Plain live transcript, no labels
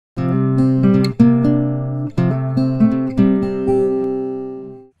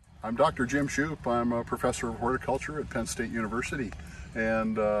I'm Dr. Jim Schupp. I'm a professor of horticulture at Penn State University,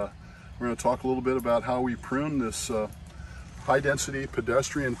 and we're going to talk a little bit about how we prune this high-density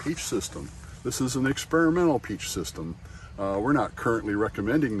pedestrian peach system. This is an experimental peach system. We're not currently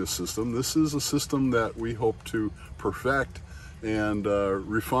recommending this system. This is a system that we hope to perfect and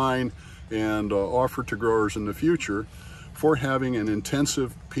refine and offer to growers in the future for having an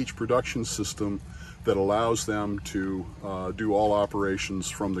intensive peach production system that allows them to do all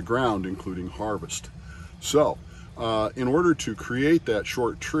operations from the ground, including harvest. So, in order to create that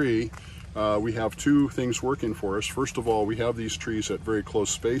short tree, we have two things working for us. First of all, we have these trees at very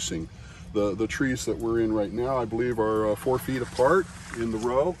close spacing. The trees that we're in right now, I believe, are 4 feet apart in the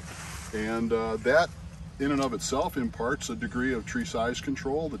row, and that in and of itself imparts a degree of tree size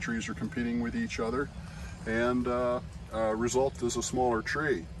control. The trees are competing with each other, and result is a smaller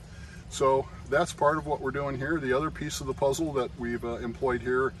tree. So that's part of what we're doing here. The other piece of the puzzle that we've employed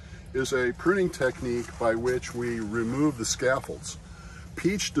here is a pruning technique by which we remove the scaffolds.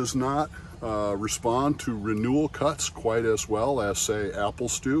 Peach does not respond to renewal cuts quite as well as, say,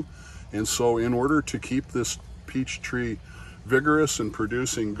 apples do. And so in order to keep this peach tree vigorous and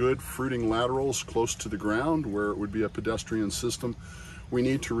producing good fruiting laterals close to the ground where it would be a pedestrian system, we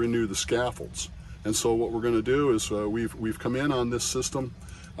need to renew the scaffolds. And so what we're going to do is we've come in on this system.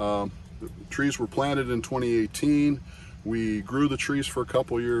 The trees were planted in 2018. We grew the trees for a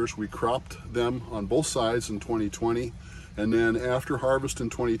couple years. We cropped them on both sides in 2020. And then after harvest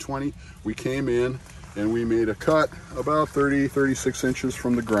in 2020, we came in and we made a cut about 36 inches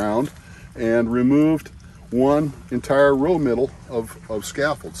from the ground and removed one entire row middle of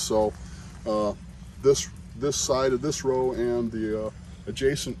scaffolds. So this side of this row and the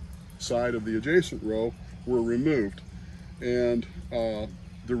adjacent side of the adjacent row were removed. And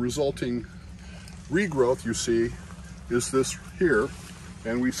the resulting regrowth you see is this here,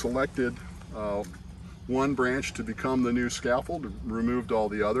 and we selected one branch to become the new scaffold, removed all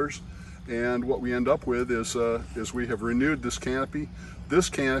the others, and what we end up with is we have renewed this canopy. This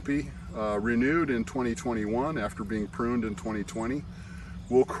canopy renewed in 2021 after being pruned in 2020.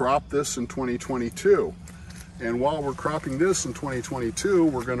 We'll crop this in 2022, and while we're cropping this in 2022,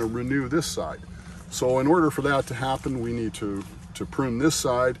 we're going to renew this side. So in order for that to happen, we need to prune this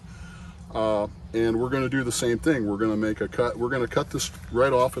side, and we're going to do the same thing. We're going to make a cut. We're going to cut this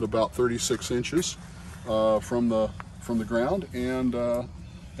right off at about 36 inches from the ground, and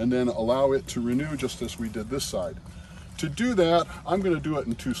then allow it to renew just as we did this side. To do that, I'm going to do it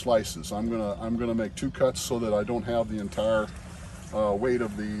in two slices. I'm going to make two cuts so that I don't have the entire weight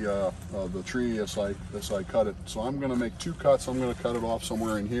of the tree as I cut it. So I'm going to make two cuts. I'm going to cut it off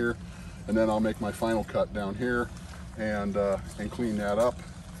somewhere in here, and then I'll make my final cut down here and clean that up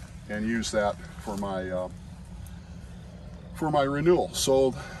and use that for my renewal.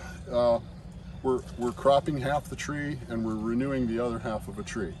 So we're cropping half the tree and we're renewing the other half of a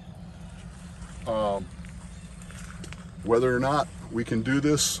tree. Whether or not we can do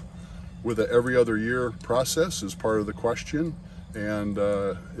this with an every other year process is part of the question, and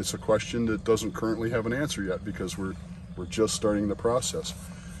it's a question that doesn't currently have an answer yet because we're just starting the process.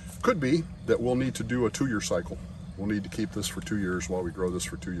 Could be that we'll need to do a 2-year cycle. We'll need to keep this for 2 years while we grow this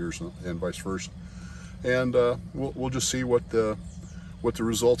for 2 years, and vice versa. And we'll just see what the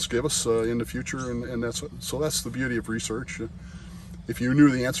results give us in the future, and that's the beauty of research. If you knew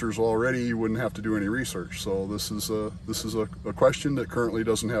the answers already, you wouldn't have to do any research. So this is a question that currently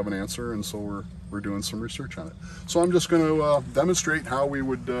doesn't have an answer, and so we're doing some research on it. So I'm just going to demonstrate how we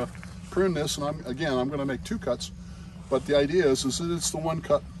would prune this, and I'm going to make two cuts. But the idea is that it's the one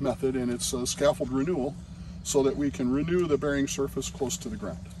cut method, and it's a scaffold renewal, so that we can renew the bearing surface close to the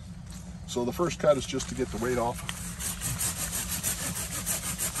ground. So the first cut is just to get the weight off.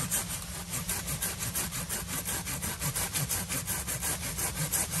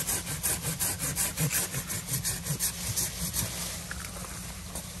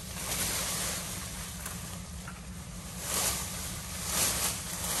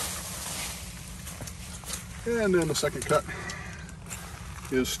 And then the second cut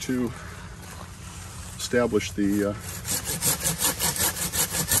is to establish the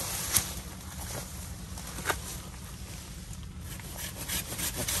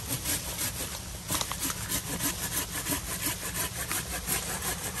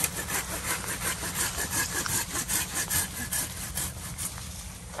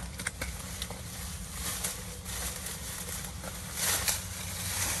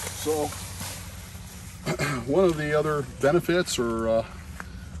so one of the other benefits or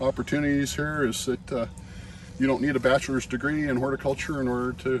opportunities here is that you don't need a bachelor's degree in horticulture in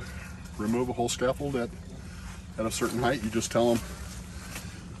order to remove a whole scaffold at a certain height. You just tell them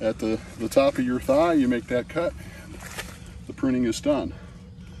at the top of your thigh, you make that cut, the pruning is done.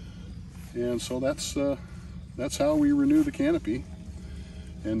 And so that's how we renew the canopy.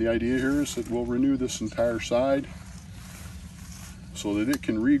 And the idea here is that we'll renew this entire side so that it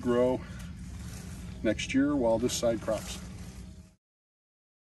can regrow next year while this side crops.